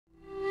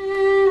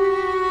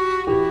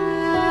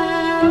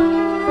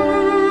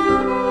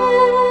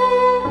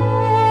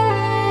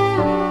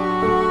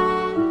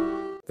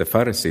The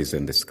Pharisees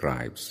and the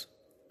scribes,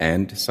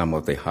 and some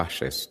of the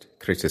harshest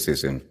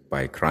criticism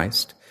by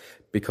Christ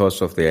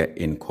because of their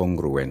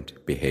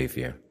incongruent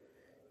behavior.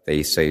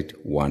 They said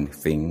one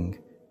thing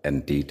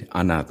and did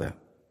another.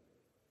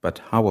 But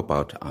how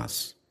about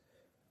us?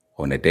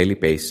 On a daily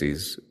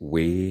basis,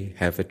 we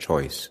have a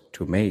choice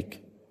to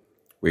make.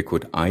 We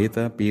could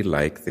either be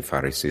like the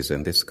Pharisees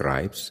and the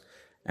scribes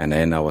and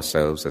earn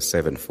ourselves a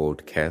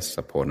sevenfold curse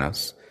upon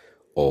us,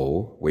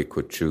 or we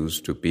could choose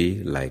to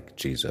be like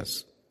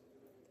Jesus.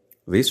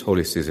 This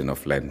holy season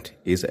of Lent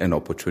is an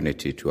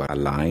opportunity to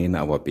align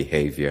our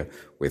behavior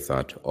with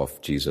that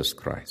of Jesus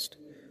Christ,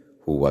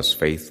 who was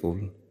faithful,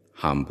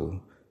 humble,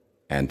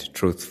 and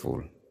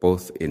truthful,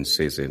 both in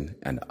season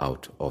and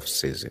out of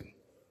season.